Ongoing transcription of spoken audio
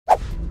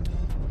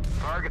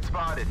Target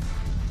spotted.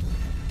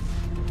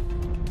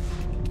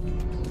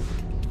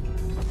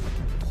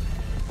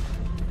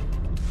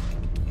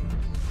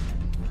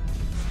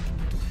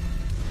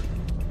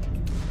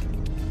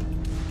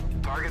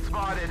 Target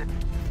spotted.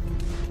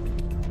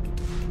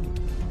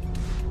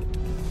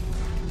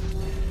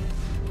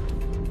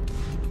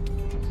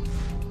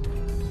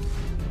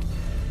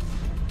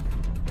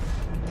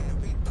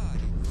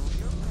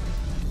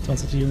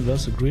 Sounds like a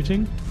universal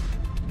greeting.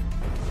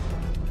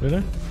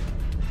 Really?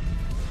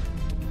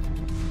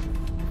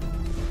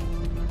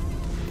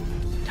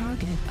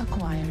 Target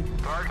acquired.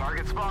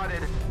 Target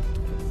spotted.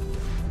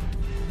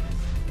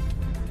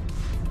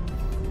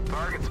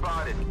 Target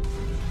spotted.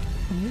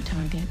 New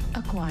target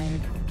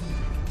acquired.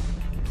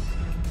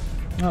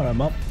 Alright,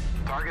 Mom.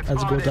 Target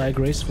Let's spotted. go die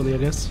gracefully, I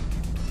guess.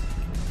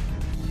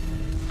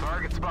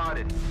 Target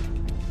spotted.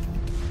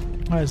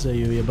 I say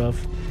you above.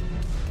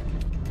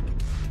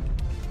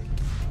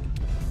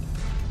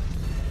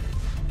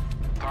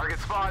 Target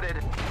spotted.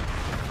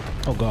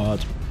 Oh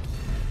god.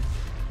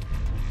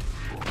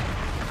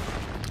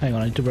 Hang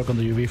on, I need to work on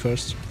the UV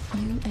first.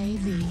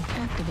 UAV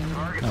activated.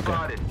 Target Okay.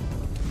 spotted.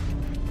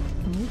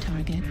 New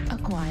target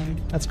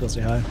acquired. Let's go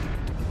say hi.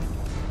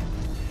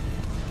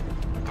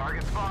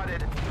 Target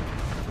spotted.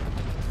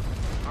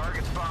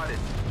 Target spotted.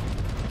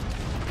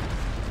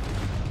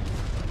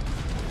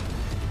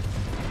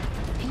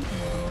 Heat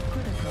level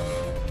critical.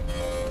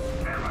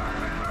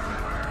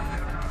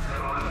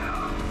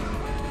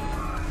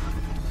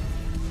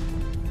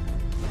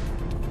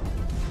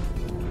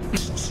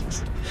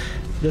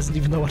 Doesn't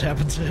even know what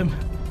happened to him.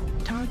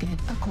 Target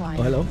acquired.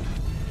 Oh, hello.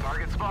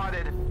 Target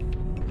spotted.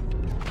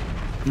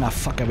 Ah,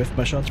 fuck, I whiffed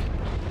my shot.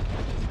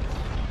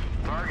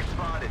 Target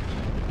spotted.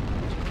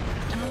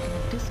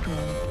 Target destroyed.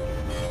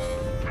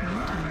 New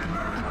target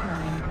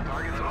acquired.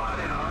 Target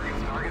spotted.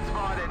 Target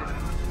spotted.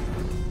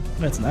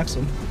 That's an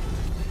Axum.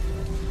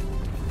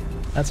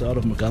 That's out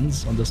of my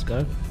guns on this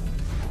guy.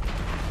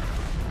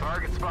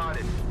 Target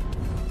spotted.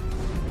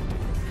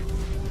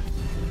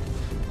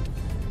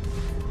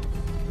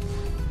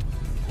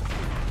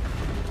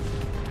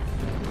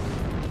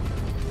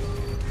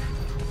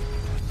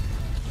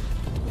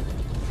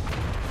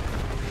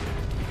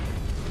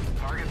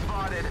 Target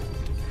spotted.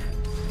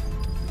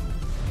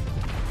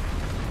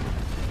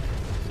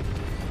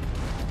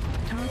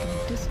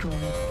 Target destroyed.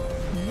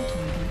 New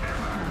target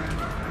acquired.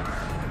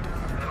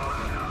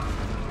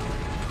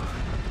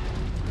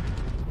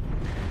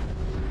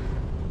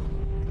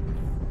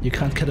 You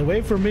can't get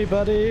away from me,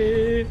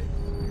 buddy!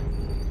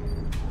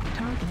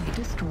 Target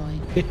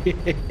destroyed.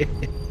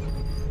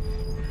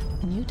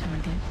 New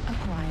target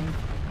acquired.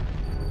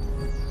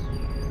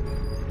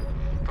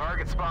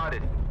 Target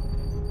spotted.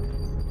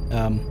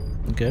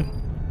 Okay.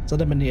 There's not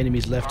that many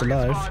enemies left Target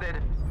alive. spotted.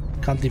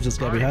 Can't leave this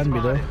guy Target behind me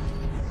though.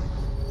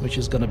 spotted. Which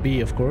is gonna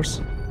be, of course.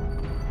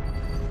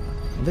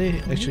 Are they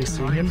actually New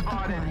seeing him?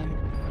 Spotted. acquired.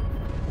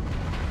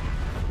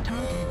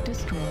 Target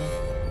destroyed.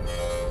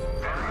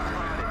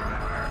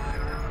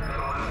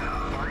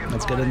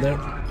 Let's get in there.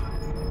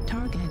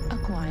 Target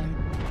acquired.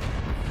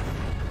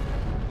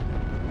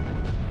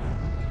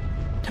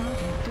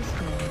 Target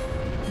destroyed.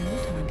 New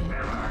target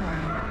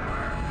acquired.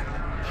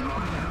 Heat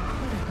level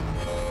critical.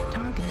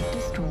 Target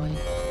destroyed.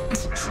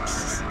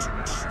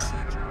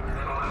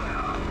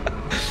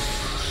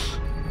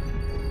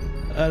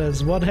 That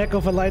is one heck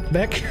of a light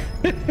mech.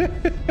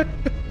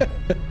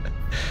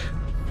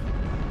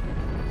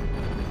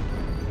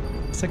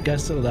 Is that guy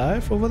still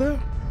alive over there?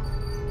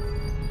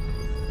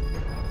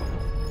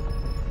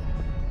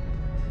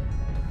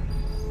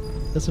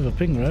 Does have a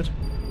ping, right?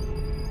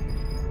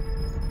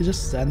 He's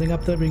just standing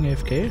up there being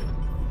AFK?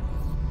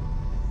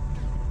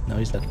 No,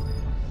 he's dead.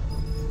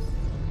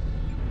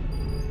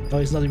 Oh,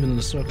 he's not even in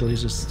the circle,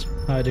 he's just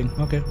hiding.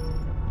 Okay.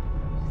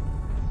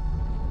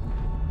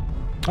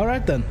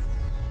 Alright then.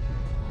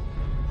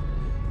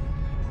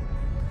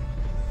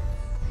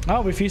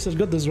 Oh, we feasted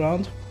good this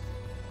round.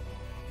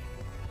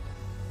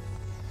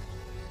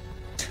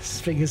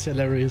 This thing is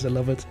hilarious, I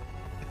love it.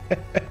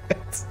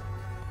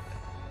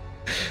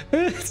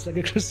 It's like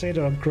a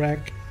crusader on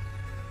crack.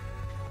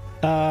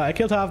 I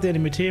killed half the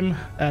enemy team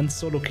and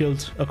solo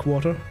killed a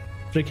quarter.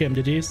 3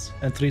 KMDDs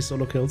and 3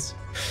 solo kills.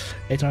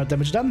 800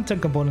 damage done, 10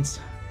 components.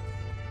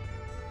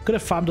 Could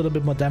have farmed a little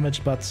bit more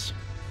damage, but,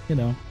 you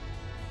know,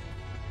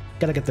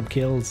 gotta get them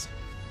kills.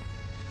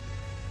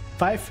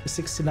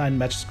 569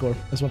 match score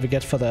is what we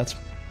get for that.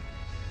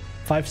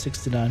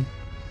 569.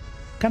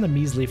 Kinda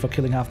measly for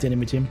killing half the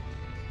enemy team.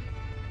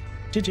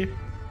 GG.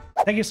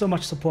 Thank you so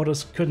much,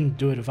 supporters. Couldn't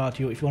do it without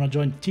you. If you want to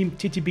join Team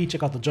TTB,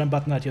 check out the join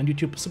button right here on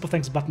YouTube, super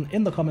thanks button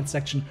in the comment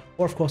section,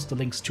 or of course the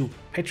links to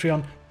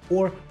Patreon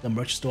or the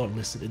merch store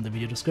listed in the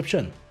video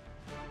description.